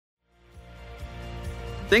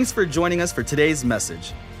Thanks for joining us for today's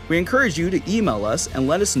message. We encourage you to email us and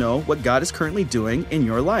let us know what God is currently doing in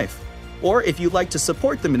your life. Or if you'd like to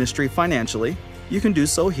support the ministry financially, you can do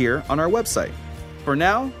so here on our website. For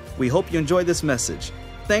now, we hope you enjoy this message.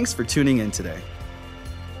 Thanks for tuning in today.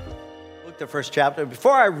 Look at the first chapter.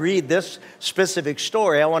 Before I read this specific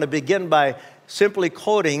story, I want to begin by simply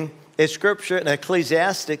quoting a scripture in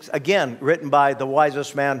Ecclesiastes, again, written by the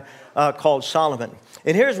wisest man called Solomon.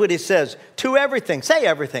 And here's what he says: to everything, say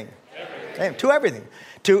everything. To everything.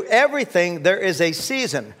 To everything there is a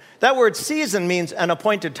season. That word season means an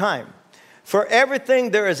appointed time. For everything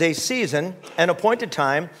there is a season, an appointed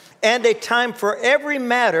time, and a time for every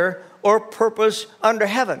matter or purpose under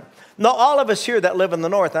heaven. Now, all of us here that live in the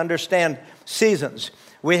north understand seasons.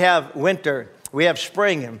 We have winter, we have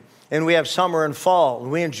spring, and we have summer and fall,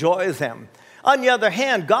 and we enjoy them. On the other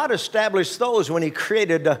hand, God established those when He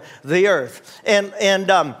created the earth. As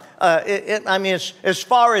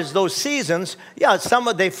far as those seasons,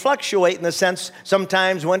 they fluctuate in the sense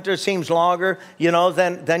sometimes winter seems longer,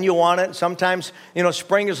 than you want it. Sometimes,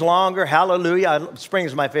 spring is longer. Hallelujah. Spring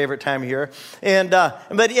is my favorite time of year.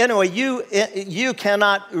 But anyway, you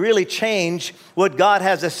cannot really change what God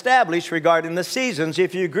has established regarding the seasons.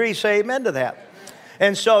 If you agree, say amen to that.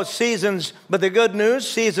 And so seasons, but the good news,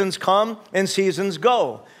 seasons come and seasons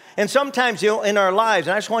go. And sometimes, in our lives,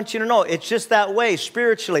 and I just want you to know, it's just that way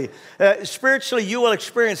spiritually. Spiritually, you will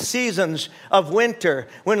experience seasons of winter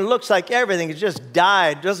when it looks like everything has just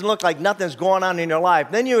died. It doesn't look like nothing's going on in your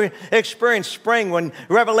life. Then you experience spring when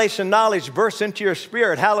revelation knowledge bursts into your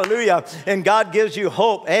spirit. Hallelujah. And God gives you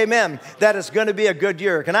hope. Amen. That it's going to be a good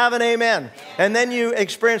year. Can I have an amen? And then you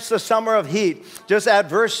experience the summer of heat. Just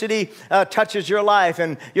adversity touches your life,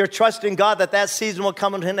 and you're trusting God that season will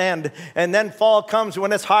come to an end. And then fall comes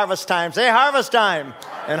when it's harvest time. Say harvest time.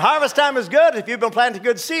 And harvest time is good if you've been planting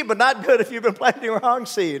good seed, but not good if you've been planting wrong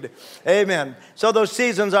seed. Amen. So those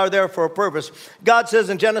seasons are there for a purpose. God says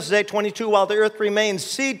in Genesis 8:22, while the earth remains,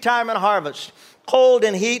 seed time and harvest, cold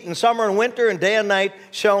and heat, and summer and winter, and day and night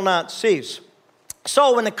shall not cease.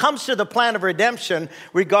 So when it comes to the plan of redemption,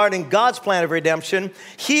 regarding God's plan of redemption,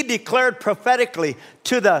 He declared prophetically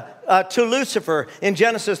to Lucifer in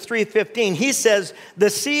Genesis 3:15. He says, the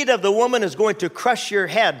seed of the woman is going to crush your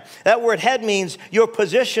head. That word head means your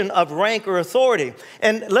position of rank or authority.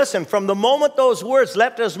 And listen, from the moment those words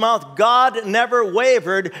left his mouth, God never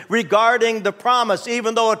wavered regarding the promise,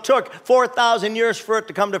 even though it took 4,000 years for it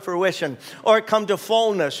to come to fruition or come to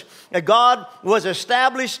fullness. God was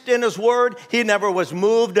established in His word. He never was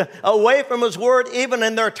moved away from His word, even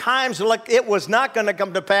in their times like it was not going to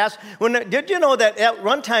come to pass. Did you know that at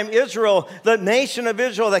one time Israel, the nation of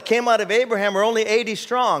Israel that came out of Abraham, were only 80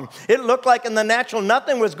 strong? It looked like in the natural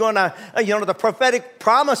nothing was going to, the prophetic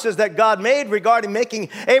promises that God made regarding making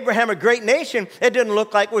Abraham a great nation, it didn't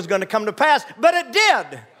look like it was going to come to pass, but it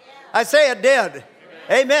did. I say it did.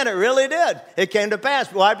 Amen. It really did. It came to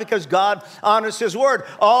pass. Why? Because God honors His word.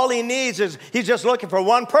 All He needs is He's just looking for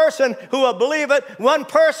one person who will believe it, one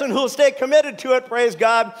person who will stay committed to it, praise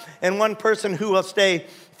God, and one person who will stay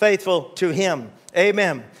faithful to Him.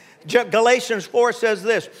 Amen. Galatians 4 says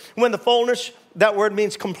this: when the fullness, that word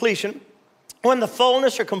means completion, when the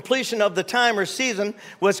fullness or completion of the time or season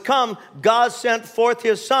was come, God sent forth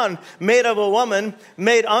His Son, made of a woman,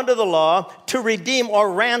 made under the law, to redeem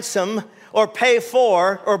or ransom or pay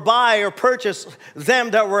for or buy or purchase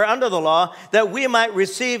them that were under the law, that we might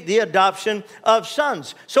receive the adoption of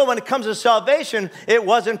sons. So when it comes to salvation, it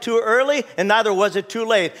wasn't too early and neither was it too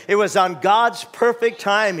late. It was on God's perfect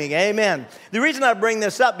timing. Amen. The reason I bring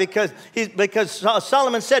this up because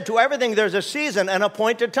Solomon said, to everything there's a season, an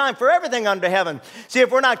appointed time for everything under heaven. See, if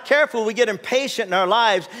we're not careful, we get impatient in our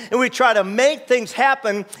lives and we try to make things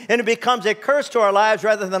happen, and it becomes a curse to our lives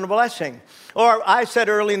rather than a blessing. Or I said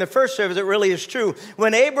early in the first service, it really is true.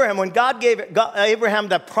 When God gave Abraham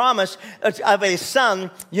the promise of a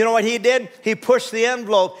son, you know what he did? He pushed the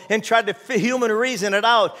envelope and tried to human reason it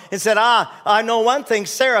out and said, I know one thing,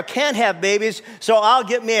 Sarah can't have babies, so I'll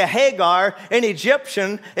get me a Hagar, an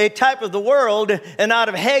Egyptian, a type of the world, and out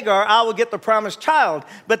of Hagar, I will get the promised child.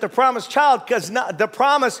 But the promised child, because the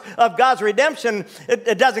promise of God's redemption,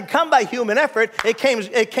 it doesn't come by human effort.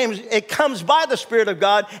 It comes by the Spirit of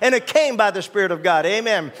God, and it came by the Spirit of God.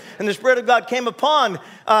 Amen. And the Spirit of God came upon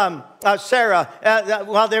Sarah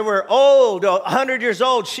while they were old, 100 years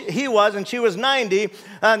old he was, and she was 90,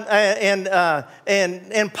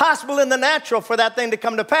 and impossible in the natural for that thing to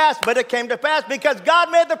come to pass, but it came to pass because God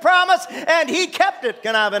made the promise and He kept it.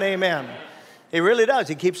 Can I have an amen? He really does.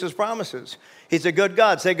 He keeps His promises. He's a good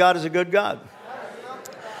God. Say, God is a good God.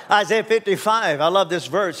 Isaiah 55, I love this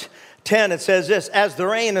verse. 10, it says this, as the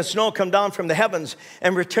rain and snow come down from the heavens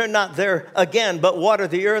and return not there again, but water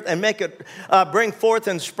the earth and make it bring forth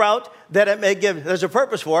and sprout, that it may give, there's a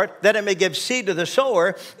purpose for it, that it may give seed to the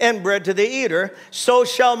sower and bread to the eater, so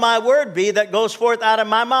shall my word be that goes forth out of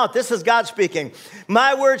my mouth. This is God speaking.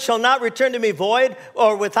 My word shall not return to me void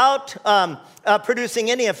or without producing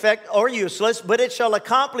any effect or useless, but it shall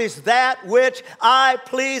accomplish that which I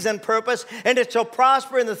please and purpose, and it shall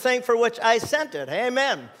prosper in the thing for which I sent it.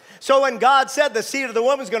 Amen. So when God said the seed of the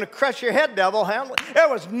woman is going to crush your head, devil, there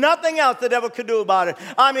was nothing else the devil could do about it.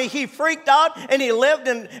 I mean, he freaked out and he lived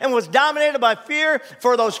and was dominated by fear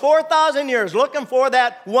for those 4,000 years, looking for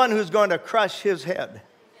that one who's going to crush his head.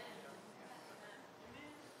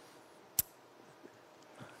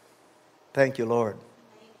 Thank you, Lord.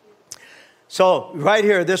 So right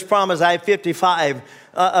here, this promise, Isaiah 55,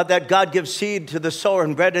 that God gives seed to the sower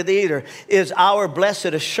and bread to the eater, is our blessed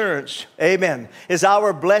assurance. Amen. Is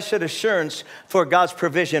our blessed assurance for God's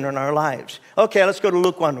provision in our lives. Okay, let's go to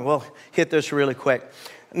Luke 1. We'll hit this really quick.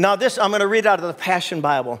 Now this, I'm going to read out of the Passion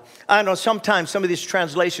Bible. I know sometimes some of these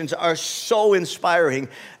translations are so inspiring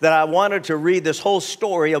that I wanted to read this whole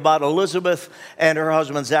story about Elizabeth and her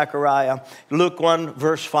husband Zechariah. Luke 1,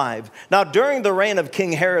 verse 5. Now during the reign of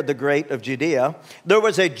King Herod the Great of Judea, there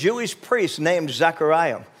was a Jewish priest named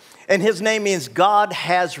Zechariah. And his name means God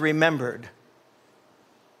has remembered.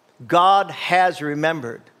 God has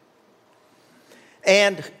remembered.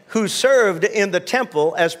 And who served in the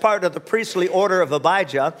temple as part of the priestly order of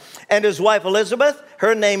Abijah, and his wife Elizabeth,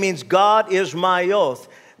 her name means God is my oath.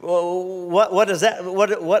 What does that?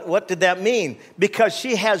 What did that mean? Because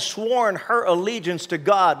she has sworn her allegiance to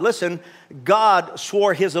God. Listen, God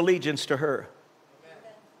swore his allegiance to her.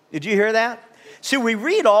 Did you hear that? See, we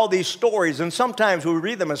read all these stories, and sometimes we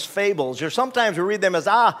read them as fables, or sometimes we read them as,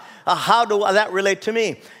 how do that relate to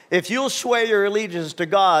me? If you'll swear your allegiance to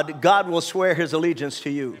God, God will swear his allegiance to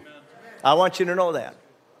you. Amen. I want you to know that.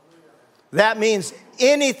 That means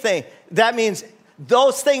anything. That means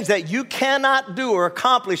those things that you cannot do or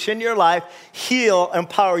accomplish in your life, he'll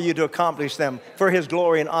empower you to accomplish them for his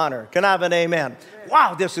glory and honor. Can I have an amen?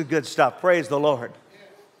 Wow, this is good stuff. Praise the Lord.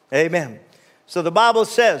 Amen. So the Bible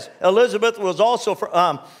says Elizabeth was also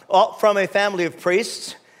from a family of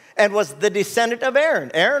priests and was the descendant of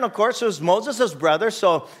Aaron. Aaron, of course, was Moses' brother,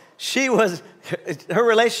 so her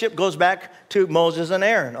relationship goes back to Moses and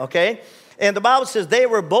Aaron, okay? And the Bible says they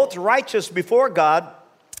were both righteous before God,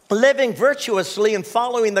 living virtuously and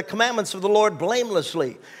following the commandments of the Lord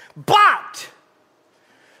blamelessly. But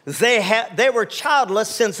they were childless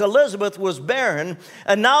since Elizabeth was barren,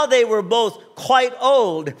 and now they were both quite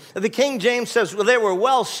old. The King James says they were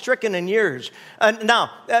well stricken in years.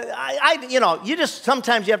 Now, you just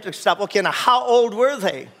sometimes you have to stop. Okay, now how old were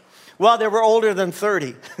they? Well, they were older than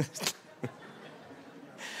 30.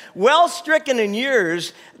 Well stricken in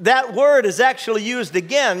years, that word is actually used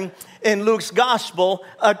again in Luke's gospel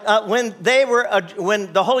when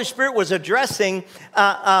the Holy Spirit was addressing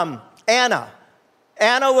Anna.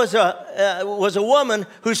 Anna was a woman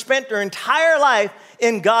who spent her entire life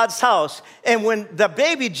in God's house. And when the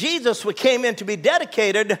baby Jesus came in to be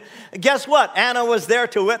dedicated, guess what? Anna was there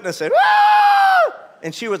to witness it. Woo!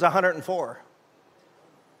 And she was 104.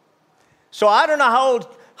 So I don't know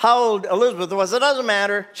how old Elizabeth was. It doesn't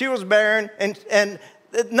matter. She was barren, and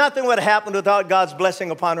nothing would have happened without God's blessing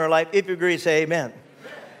upon her life. If you agree, say amen.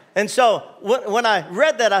 And so when I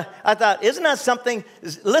read that, I thought, isn't that something?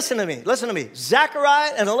 Listen to me.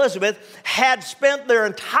 Zechariah and Elizabeth had spent their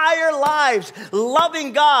entire lives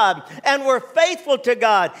loving God and were faithful to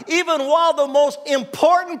God, even while the most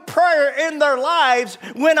important prayer in their lives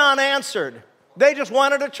went unanswered. They just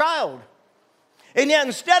wanted a child. And yet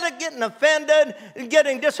instead of getting offended,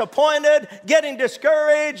 getting disappointed, getting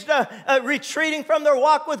discouraged, retreating from their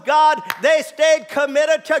walk with God, they stayed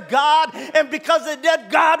committed to God. And because they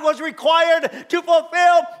did, God was required to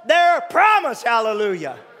fulfill their promise.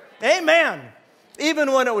 Hallelujah. Amen.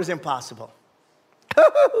 Even when it was impossible.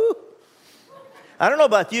 I don't know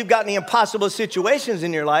about you, you've got any impossible situations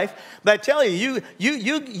in your life, but I tell you,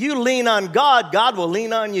 you lean on God, God will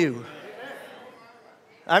lean on you.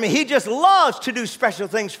 I mean, he just loves to do special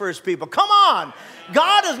things for his people. Come on.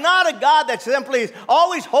 God is not a God that simply is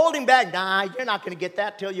always holding back. Nah, you're not going to get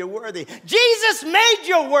that till you're worthy. Jesus made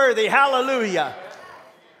you worthy. Hallelujah.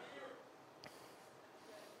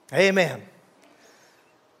 Amen.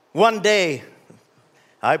 One day,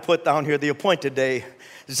 I put down here the appointed day,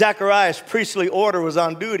 Zechariah's priestly order was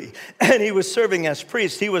on duty, and he was serving as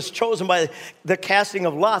priest. He was chosen by the casting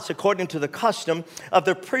of lots according to the custom of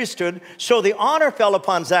the priesthood. So the honor fell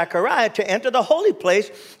upon Zechariah to enter the holy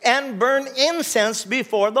place and burn incense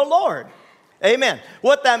before the Lord. Amen.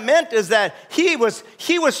 What that meant is that he was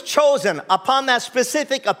chosen upon that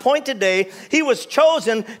specific appointed day. He was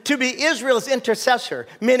chosen to be Israel's intercessor,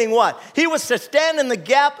 meaning what? He was to stand in the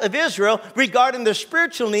gap of Israel regarding their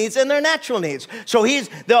spiritual needs and their natural needs. So he's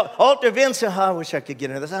the altar of incense. Oh, I wish I could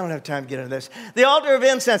get into this. I don't have time to get into this. The altar of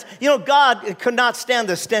incense. You know, God could not stand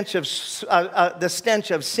the stench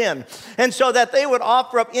of sin, and so that they would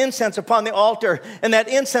offer up incense upon the altar, and that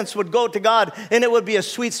incense would go to God, and it would be a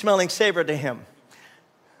sweet-smelling savor to Him.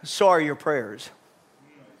 So are your prayers.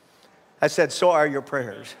 I said, so are your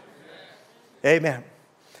prayers. Amen.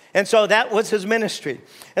 And so that was his ministry.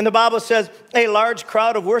 And the Bible says, a large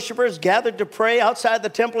crowd of worshipers gathered to pray outside the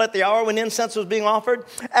temple at the hour when incense was being offered.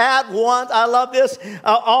 At once, I love this,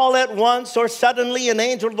 all at once or suddenly an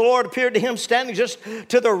angel of the Lord appeared to him standing just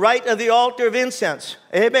to the right of the altar of incense.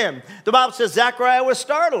 Amen. The Bible says Zechariah was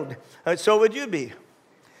startled. So would you be.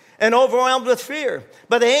 And overwhelmed with fear.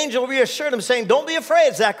 But the angel reassured him, saying, don't be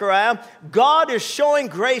afraid, Zechariah. God is showing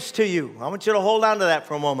grace to you. I want you to hold on to that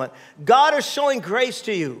for a moment. God is showing grace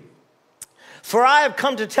to you. For I have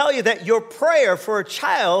come to tell you that your prayer for a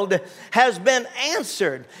child has been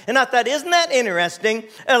answered. And I thought, isn't that interesting?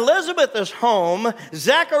 Elizabeth is home.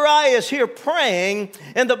 Zechariah is here praying.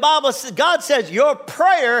 And the Bible says, God says, your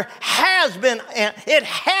prayer has been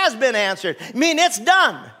answered. I mean, it's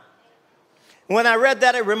done. When I read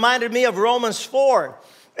that, it reminded me of Romans 4,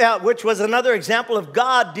 which was another example of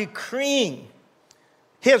God decreeing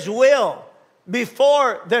His will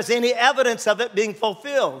before there's any evidence of it being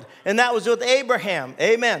fulfilled. And that was with Abraham.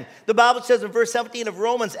 Amen. The Bible says in verse 17 of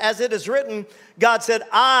Romans, as it is written, God said,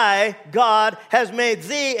 I, God, has made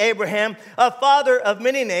thee, Abraham, a father of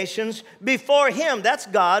many nations before him. That's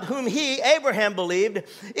God, whom he, Abraham, believed.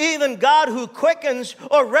 Even God who quickens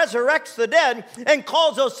or resurrects the dead and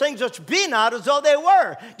calls those things which be not as though they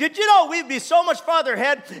were. Did you know we'd be so much farther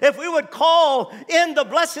ahead if we would call in the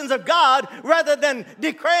blessings of God rather than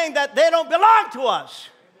declaring that they don't belong to us?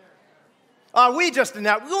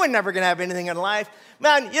 We're never going to have anything in life.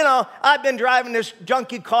 Man, you know, I've been driving this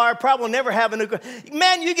junky car, probably never having a good...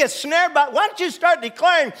 Man, you get snared by... Why don't you start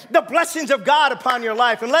declaring the blessings of God upon your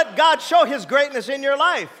life and let God show His greatness in your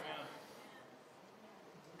life?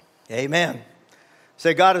 Amen.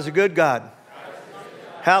 Say, God is a good God.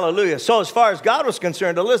 Hallelujah. So as far as God was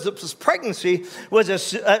concerned, Elizabeth's pregnancy was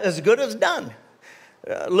as good as done.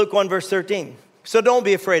 Luke 1, verse 13. So don't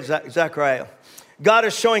be afraid, Zechariah. God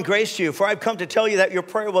is showing grace to you, for I've come to tell you that your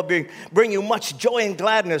prayer will bring you much joy and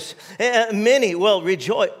gladness. Many will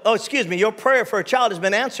rejoice. Your prayer for a child has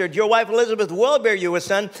been answered. Your wife Elizabeth will bear you a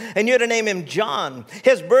son, and you're to name him John.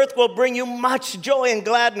 His birth will bring you much joy and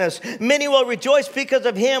gladness. Many will rejoice because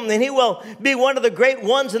of him, and he will be one of the great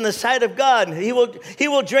ones in the sight of God. He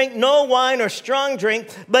will drink no wine or strong drink,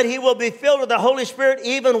 but he will be filled with the Holy Spirit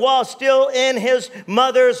even while still in his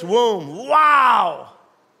mother's womb. Wow!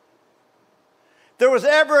 There was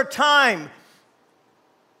ever a time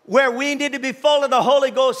where we need to be full of the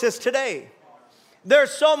Holy Ghost is today.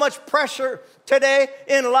 There's so much pressure today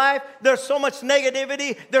in life. There's so much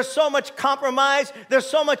negativity. There's so much compromise. There's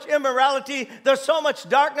so much immorality. There's so much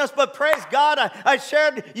darkness. But praise God, I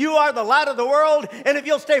shared you are the light of the world. And if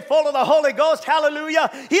you'll stay full of the Holy Ghost,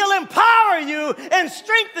 hallelujah, He'll empower you and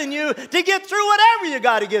strengthen you to get through whatever you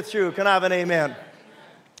got to get through. Can I have an amen?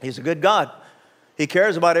 He's a good God. He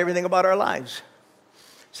cares about everything about our lives.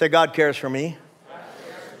 Say, God cares for me.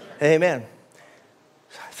 Amen.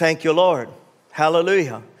 Thank you, Lord.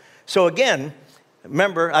 Hallelujah. So again,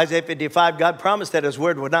 remember Isaiah 55, God promised that His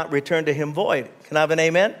word would not return to Him void. Can I have an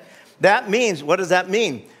amen? That means, what does that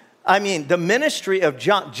mean? I mean, the ministry of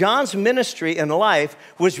John's ministry in life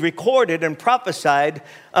was recorded and prophesied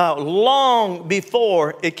long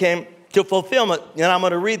before it came to fulfillment. And I'm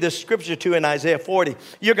going to read this scripture to you in Isaiah 40.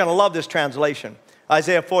 You're going to love this translation.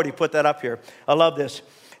 Isaiah 40, put that up here. I love this.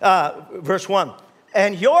 Verse 1.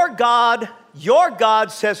 And your God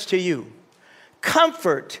says to you,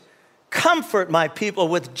 comfort my people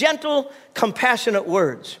with gentle, compassionate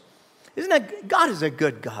words. Isn't that, God is a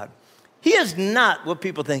good God. He is not what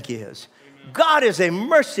people think He is. God is a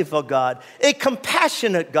merciful God, a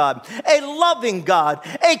compassionate God, a loving God,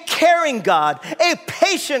 a caring God, a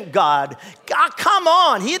patient God. God, come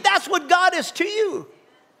on. That's what God is to you.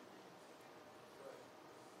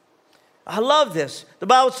 I love this. The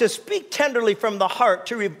Bible says, speak tenderly from the heart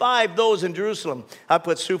to revive those in Jerusalem. I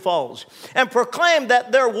put Sioux Falls. And proclaim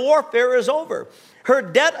that their warfare is over. Her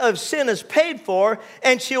debt of sin is paid for,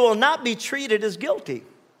 and she will not be treated as guilty.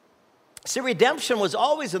 See, redemption was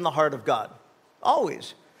always in the heart of God.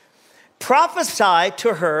 Always. Prophesy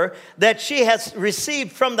to her that she has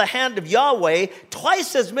received from the hand of Yahweh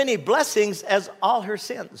twice as many blessings as all her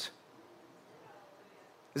sins.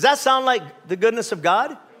 Does that sound like the goodness of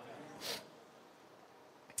God?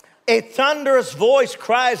 A thunderous voice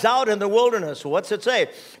cries out in the wilderness. What's it say?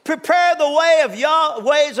 Prepare the way of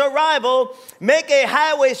Yahweh's arrival. Make a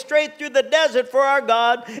highway straight through the desert for our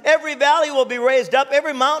God. Every valley will be raised up,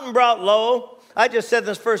 every mountain brought low. I just said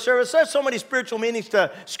this first service. There's so many spiritual meanings to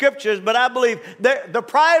scriptures, but I believe the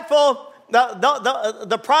prideful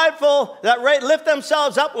that lift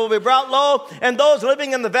themselves up will be brought low, and those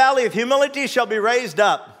living in the valley of humility shall be raised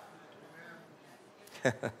up.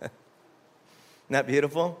 Isn't that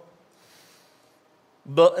beautiful?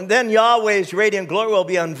 But then Yahweh's radiant glory will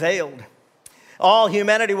be unveiled. All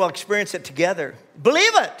humanity will experience it together.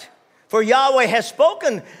 Believe it, for Yahweh has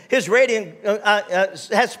spoken his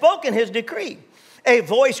has spoken his decree. A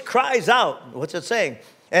voice cries out. What's it saying?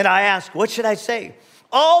 And I ask, what should I say?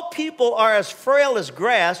 All people are as frail as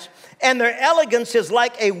grass, and their elegance is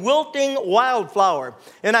like a wilting wildflower.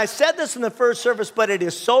 And I said this in the first service, but it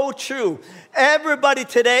is so true. Everybody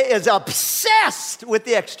today is obsessed with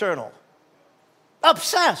the external.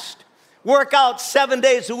 Obsessed. Work out 7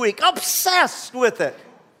 days a week. Obsessed with it.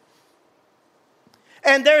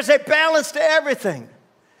 And there's a balance to everything.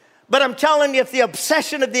 But I'm telling you, if the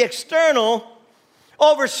obsession of the external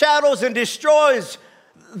overshadows and destroys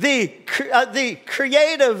the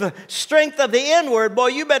creative strength of the inward, boy,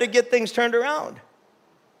 you better get things turned around.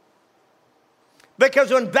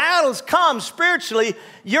 Because when battles come spiritually,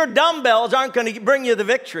 your dumbbells aren't going to bring you the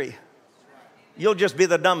victory. You'll just be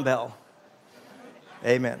the dumbbell.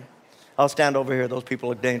 Amen. I'll stand over here. Those people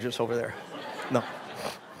look dangerous over there. No.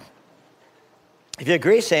 If you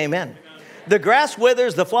agree, say amen. The grass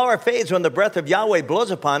withers, the flower fades when the breath of Yahweh blows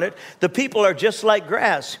upon it. The people are just like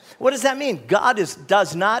grass. What does that mean? God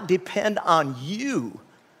does not depend on you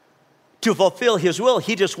to fulfill his will.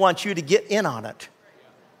 He just wants you to get in on it.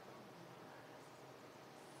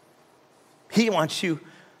 He wants you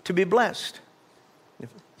to be blessed.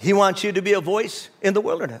 He wants you to be a voice in the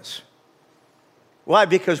wilderness. Why?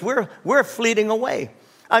 Because we're fleeting away.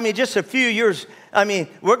 I mean, just a few years,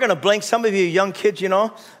 we're going to blink. Some of you young kids, you've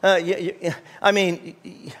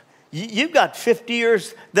got 50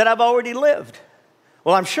 years that I've already lived.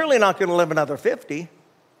 Well, I'm surely not going to live another 50.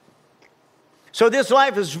 So this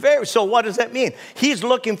life is so what does that mean? He's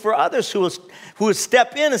looking for others who will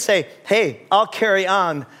step in and say, hey, I'll carry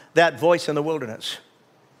on that voice in the wilderness.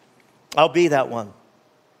 I'll be that one.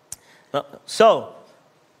 So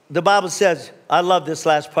the Bible says, I love this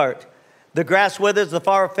last part. The grass withers, the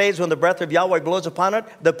flower fades when the breath of Yahweh blows upon it.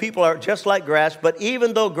 The people are just like grass, but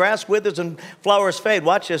even though grass withers and flowers fade,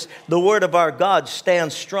 watch this, the word of our God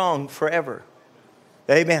stands strong forever.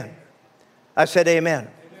 Amen. I said amen.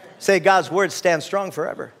 Say God's word stands strong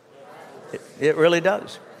forever. It really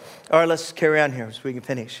does. All right, let's carry on here so we can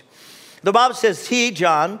finish. The Bible says he,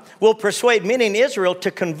 John, will persuade many in Israel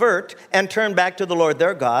to convert and turn back to the Lord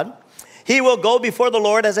their God. He will go before the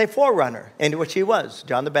Lord as a forerunner, in which he was.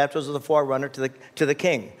 John the Baptist was the forerunner to the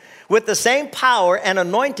king, with the same power and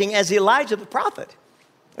anointing as Elijah the prophet.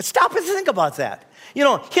 Stop and think about that. You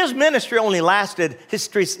know, his ministry only lasted,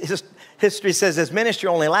 history says his ministry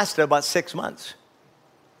only lasted about 6 months.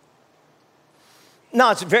 No,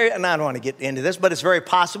 and I don't want to get into this, but it's very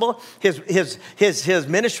possible his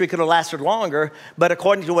ministry could have lasted longer, but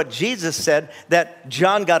according to what Jesus said, that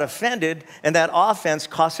John got offended and that offense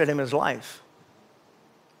costed him his life.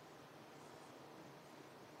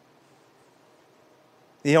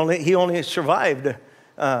 He only survived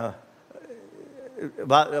about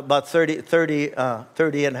 30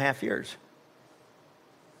 and a half years.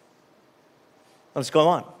 Let's go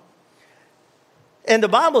on. And the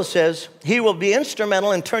Bible says he will be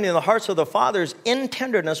instrumental in turning the hearts of the fathers in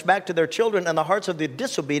tenderness back to their children and the hearts of the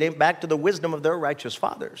disobedient back to the wisdom of their righteous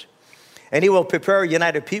fathers. And he will prepare a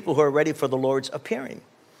united people who are ready for the Lord's appearing.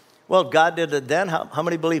 Well, God did it then. How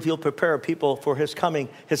many believe he'll prepare people for his coming,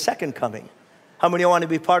 his second coming? How many want to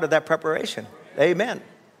be part of that preparation? Amen.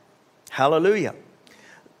 Hallelujah.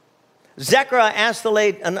 Zechariah asked the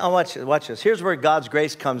lady, and watch this. Here's where God's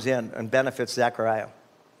grace comes in and benefits Zechariah.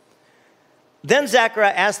 Then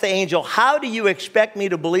Zechariah asked the angel, how do you expect me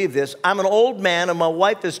to believe this? I'm an old man and my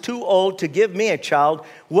wife is too old to give me a child.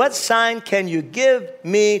 What sign can you give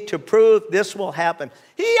me to prove this will happen?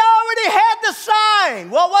 He already had the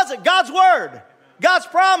sign. What was it? God's word. God's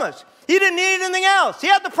promise. He didn't need anything else. He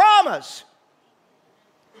had the promise.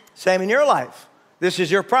 Same in your life. This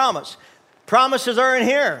is your promise. Promises are in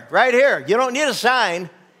here, right here. You don't need a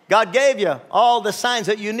sign. God gave you all the signs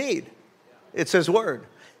that you need. It's his word.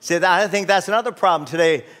 See, I think that's another problem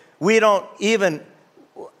today. We don't even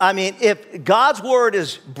I mean, if God's word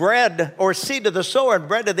is bread or seed to the sower and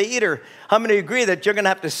bread to the eater, how many agree that you're going to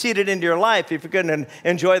have to seed it into your life if you're going to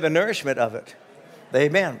enjoy the nourishment of it?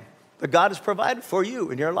 Amen. But God has provided for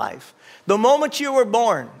you in your life. The moment you were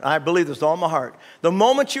born, I believe this with all my heart, the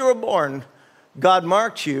moment you were born, God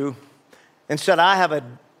marked you and said, I have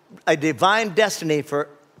a divine destiny for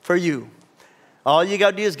you. All you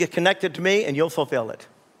got to do is get connected to me and you'll fulfill it.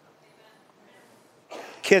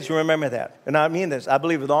 Kids, remember that. And I mean this. I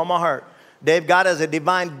believe with all my heart. God has a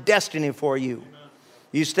divine destiny for you.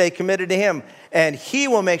 You stay committed to him, and he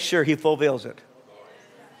will make sure he fulfills it.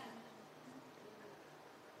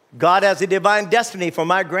 God has a divine destiny for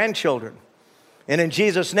my grandchildren. And in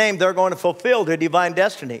Jesus' name, they're going to fulfill their divine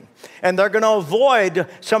destiny. And they're going to avoid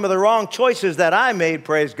some of the wrong choices that I made,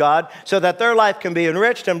 praise God, so that their life can be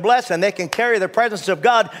enriched and blessed, and they can carry the presence of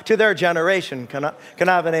God to their generation. Can I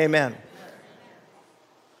have an amen?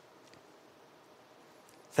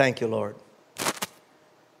 Thank you, Lord.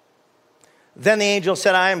 Then the angel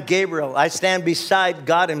said, I am Gabriel. I stand beside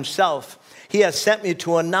God himself. He has sent me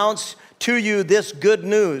to announce to you this good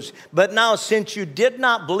news. But now, since you did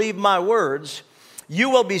not believe my words, you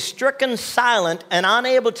will be stricken silent and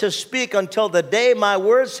unable to speak until the day my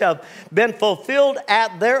words have been fulfilled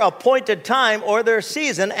at their appointed time or their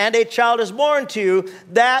season, and a child is born to you.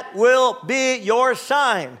 That will be your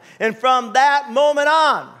sign. And from that moment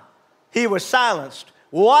on, he was silenced.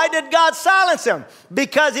 Why did God silence him?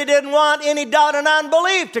 Because he didn't want any doubt and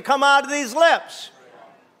unbelief to come out of these lips.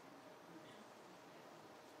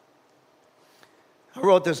 I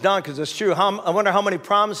wrote this down because it's true. I wonder how many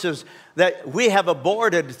promises that we have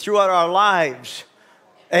aborted throughout our lives.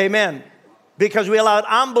 Amen. Because we allowed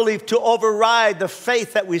unbelief to override the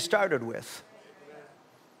faith that we started with.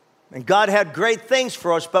 And God had great things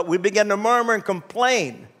for us, but we began to murmur and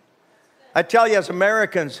complain. I tell you, as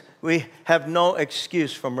Americans, we have no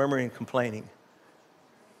excuse for murmuring and complaining.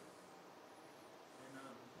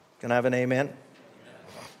 Can I have an amen?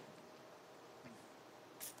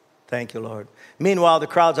 Thank you, Lord. Meanwhile, the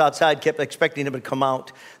crowds outside kept expecting him to come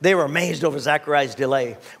out. They were amazed over Zechariah's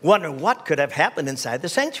delay, wondering what could have happened inside the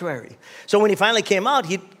sanctuary. So when he finally came out,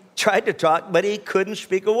 he tried to talk, but he couldn't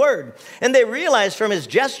speak a word. And they realized from his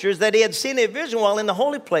gestures that he had seen a vision while in the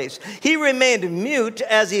holy place. He remained mute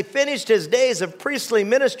as he finished his days of priestly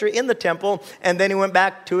ministry in the temple, and then he went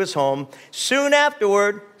back to his home. Soon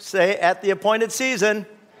afterward, say, at the appointed season,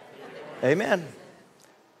 amen.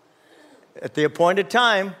 At the appointed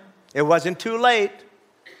time, it wasn't too late.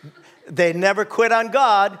 They never quit on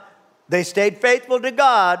God. They stayed faithful to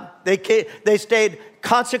God. They stayed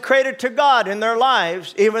consecrated to God in their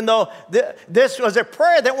lives, even though this was a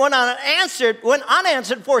prayer that went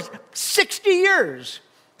unanswered for 60 years,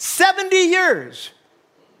 70 years.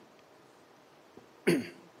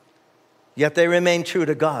 Yet they remained true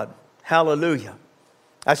to God. Hallelujah.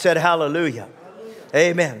 I said hallelujah.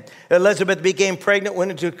 Amen. Elizabeth became pregnant,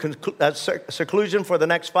 went into seclusion for the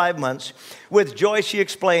next 5 months. With joy, she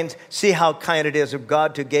explains, see how kind it is of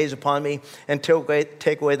God to gaze upon me and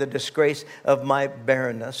take away the disgrace of my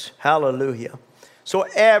barrenness. Hallelujah. So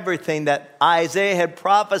everything that Isaiah had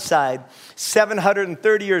prophesied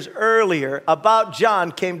 730 years earlier about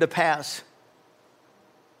John came to pass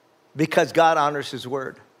because God honors his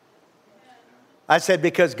word. I said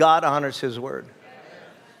because God honors his word.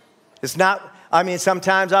 It's not...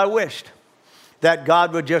 sometimes I wished that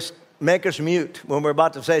God would just make us mute when we're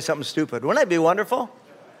about to say something stupid. Wouldn't that be wonderful?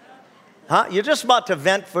 Huh? You're just about to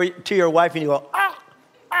vent to your wife and you go, ah,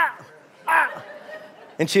 ah, ah.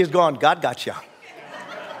 And she's going, God got you.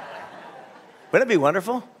 Wouldn't it be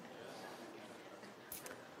wonderful?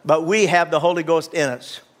 But we have the Holy Ghost in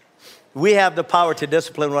us. We have the power to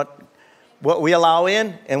discipline what we allow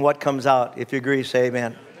in and what comes out. If you agree, say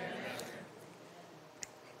amen.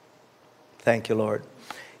 Thank you, Lord.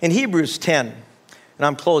 In Hebrews 10, and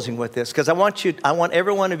I'm closing with this because I want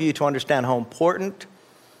every one of you to understand how important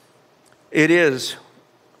it is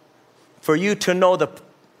for you to know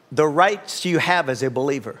the rights you have as a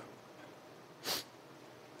believer.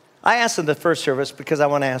 I asked in the first service because I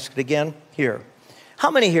want to ask it again here. How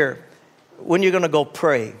many here, when you're going to go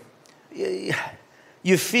pray,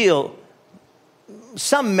 you feel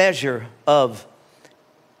some measure of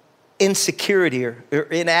insecurity or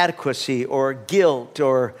inadequacy or guilt,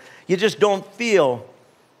 or you just don't feel,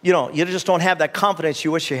 you just don't have that confidence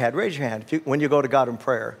you wish you had? Raise your hand when you go to God in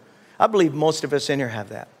prayer. I believe most of us in here have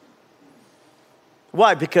that.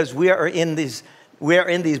 Why? Because we are in these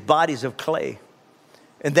bodies of clay,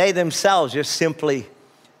 and they themselves just simply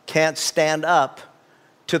can't stand up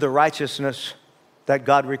to the righteousness that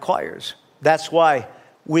God requires. That's why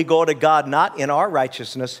we go to God not in our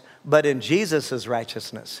righteousness, but in Jesus'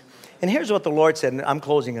 righteousness. And here's what the Lord said, and I'm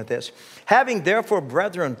closing with this. Having therefore,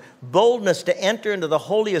 brethren, boldness to enter into the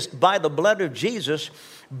holiest by the blood of Jesus,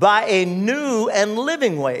 by a new and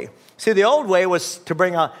living way. See, the old way was to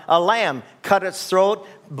bring a lamb, cut its throat,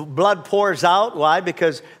 blood pours out. Why?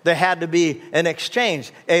 Because there had to be an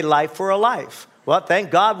exchange, a life for a life. Well, thank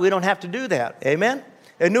God we don't have to do that. Amen?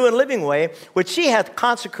 A new and living way, which he hath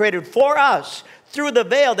consecrated for us through the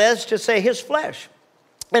veil, that is to say, his flesh.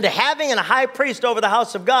 And having a high priest over the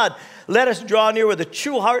house of God, let us draw near with a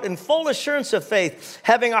true heart and full assurance of faith,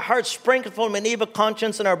 having our hearts sprinkled from an evil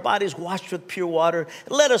conscience and our bodies washed with pure water.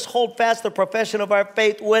 Let us hold fast the profession of our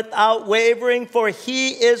faith without wavering, for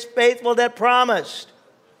he is faithful that promised.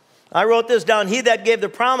 I wrote this down. He that gave the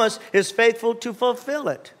promise is faithful to fulfill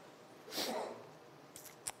it.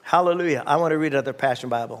 Hallelujah. I want to read another Passion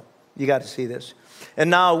Bible. You got to see this. And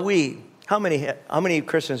now how many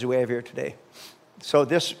Christians do we have here today? So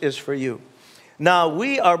this is for you. Now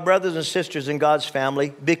we are brothers and sisters in God's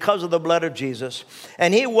family because of the blood of Jesus.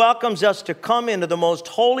 And he welcomes us to come into the most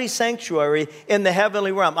holy sanctuary in the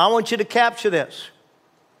heavenly realm. I want you to capture this,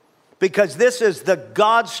 because this is the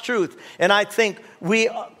God's truth. And I think we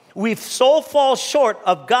so fall short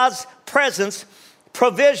of God's presence,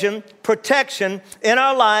 provision, protection in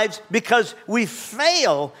our lives because we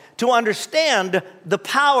fail to understand the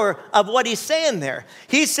power of what he's saying there.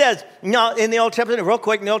 He says, now in the Old Testament, real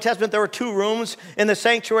quick, in the Old Testament, there were two rooms in the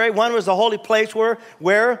sanctuary. One was the holy place where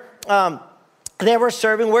they were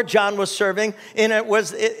serving, where John was serving. And it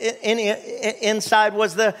was inside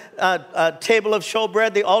was the table of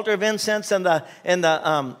showbread, the altar of incense, and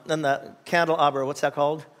the candelabra. What's that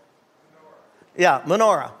called? Menorah. Yeah,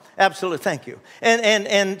 menorah. Absolutely, thank you.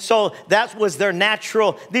 And so that was their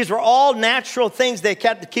natural, these were all natural things. They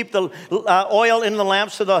kept to keep the oil in the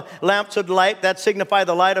lamps, so the lamps would light, that signify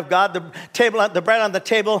the light of God. The bread on the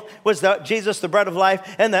table was Jesus, the bread of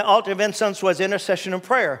life, and the altar of incense was intercession and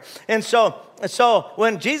prayer. And so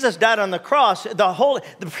when Jesus died on the cross,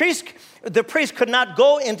 the priest could not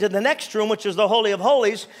go into the next room, which is the Holy of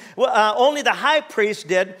Holies. Only the high priest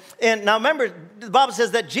did. And now remember, the Bible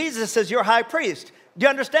says that Jesus is your high priest. Do you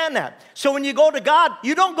understand that? So when you go to God,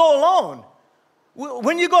 you don't go alone.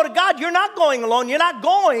 When you go to God, you're not going alone. You're not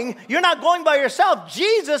going by yourself.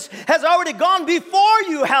 Jesus has already gone before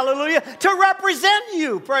you, hallelujah, to represent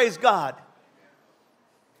you, praise God.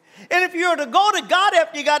 And if you were to go to God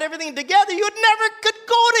after you got everything together, you never could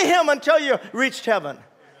go to him until you reached heaven.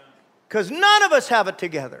 Because none of us have it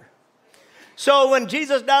together. So when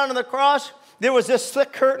Jesus died on the cross, there was this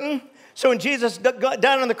thick curtain. So when Jesus got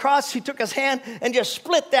down on the cross, he took his hand and just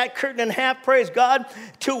split that curtain in half, praise God.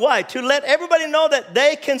 To why? To let everybody know that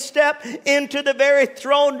they can step into the very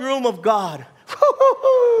throne room of God.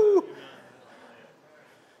 Woo-hoo-hoo.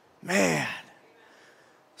 Man.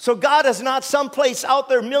 So God is not someplace out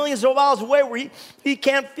there millions of miles away where he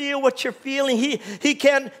can't feel what you're feeling. He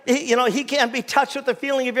can't be touched with the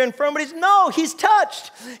feeling of your infirmities. No, he's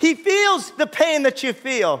touched. He feels the pain that you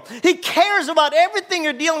feel. He cares about everything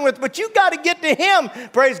you're dealing with, but you got to get to him,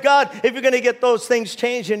 praise God, if you're going to get those things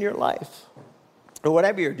changed in your life or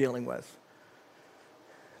whatever you're dealing with.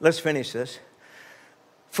 Let's finish this.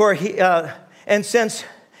 For just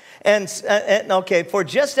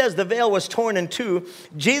as the veil was torn in two,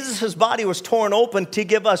 Jesus' body was torn open to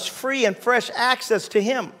give us free and fresh access to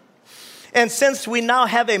him. And since we now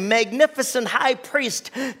have a magnificent high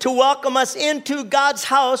priest to welcome us into God's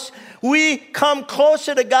house, we come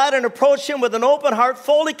closer to God and approach him with an open heart,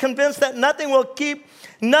 fully convinced that nothing will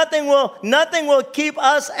keep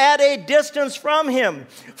us at a distance from him.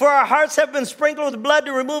 For our hearts have been sprinkled with blood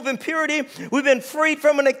to remove impurity. We've been freed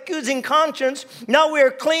from an accusing conscience. Now we are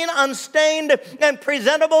clean, unstained, and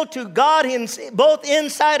presentable to God both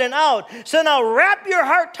inside and out. So now wrap your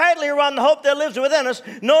heart tightly around the hope that lives within us,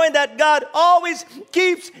 knowing that God always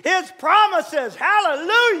keeps his promises.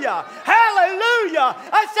 Hallelujah! Hallelujah!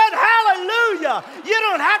 I said hallelujah! You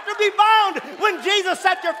don't have to be bound when Jesus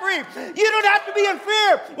set you free. You don't have to be in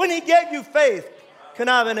fear when he gave you faith. Can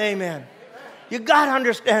I have an amen? You got to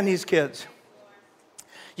understand these kids.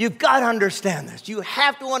 You've got to understand this. You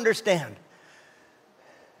have to understand.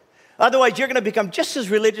 Otherwise, you're going to become just as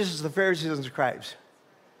religious as the Pharisees and scribes.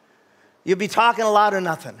 You'll be talking a lot of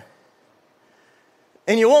nothing.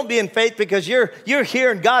 And you won't be in faith because you're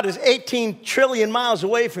here and God is 18 trillion miles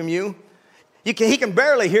away from you. He can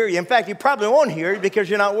barely hear you. In fact, he probably won't hear you because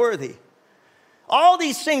you're not worthy. All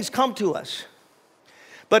these things come to us.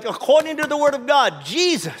 But according to the Word of God,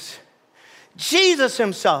 Jesus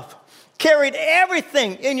himself carried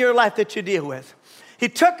everything in your life that you deal with. He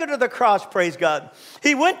took you to the cross, praise God.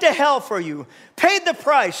 He went to hell for you, paid the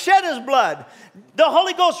price, shed his blood. The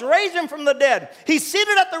Holy Ghost raised him from the dead. He's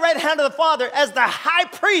seated at the right hand of the Father as the high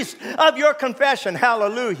priest of your confession.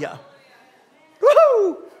 Hallelujah.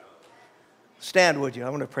 Woo-hoo! Stand, would you? I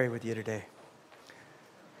want to pray with you today.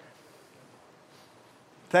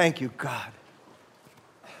 Thank you, God.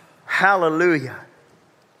 Hallelujah.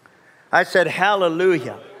 I said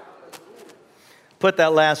hallelujah. Put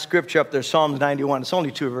that last scripture up there, Psalms 91. It's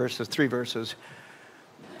only 3 verses.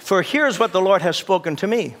 For here's what the Lord has spoken to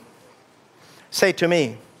me. Say to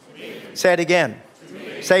me. Say it again.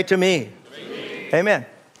 Say to me. Amen.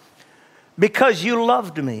 Because you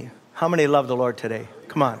loved me. How many love the Lord today?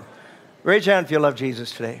 Come on. Raise your hand if you love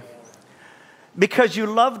Jesus today. Because you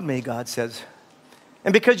loved me, God says.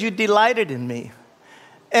 And because you delighted in me.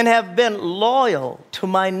 And have been loyal to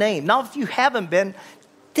my name. Now, if you haven't been,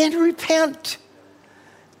 then repent.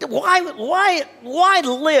 Why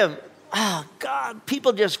live? Oh, God,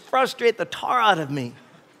 people just frustrate the tar out of me.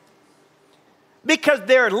 Because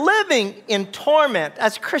they're living in torment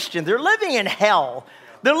as Christians. They're living in hell.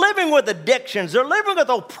 They're living with addictions. They're living with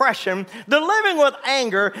oppression. They're living with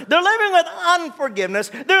anger. They're living with unforgiveness.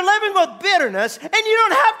 They're living with bitterness. And you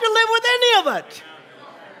don't have to live with any of it.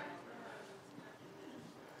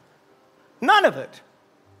 None of it.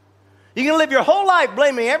 You can live your whole life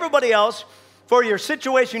blaming everybody else for your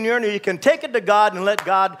situation you're in, or you can take it to God and let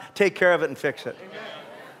God take care of it and fix it. Amen.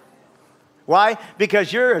 Why?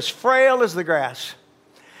 Because you're as frail as the grass.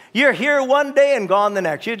 You're here one day and gone the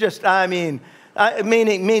next. You just, meaning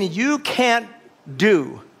you can't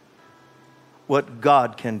do what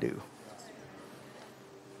God can do.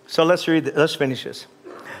 So let's finish this.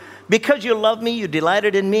 Because you love me, you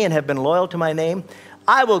delighted in me, and have been loyal to my name,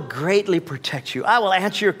 I will greatly protect you. I will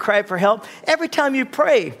answer your cry for help every time you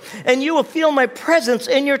pray, and you will feel my presence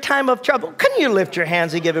in your time of trouble. Couldn't you lift your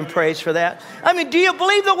hands and give him praise for that? I mean, do you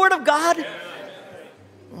believe the word of God?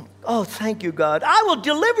 Oh, thank you, God. I will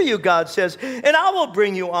deliver you, God says, and I will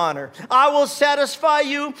bring you honor. I will satisfy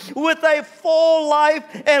you with a full life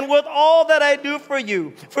and with all that I do for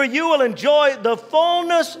you. For you will enjoy the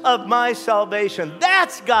fullness of my salvation.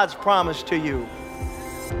 That's God's promise to you.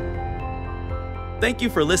 Thank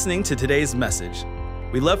you for listening to today's message.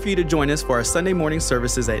 We'd love for you to join us for our Sunday morning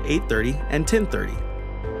services at 8:30 and 10:30.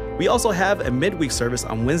 We also have a midweek service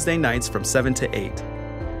on Wednesday nights from 7 to 8.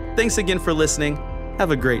 Thanks again for listening.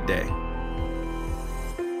 Have a great day.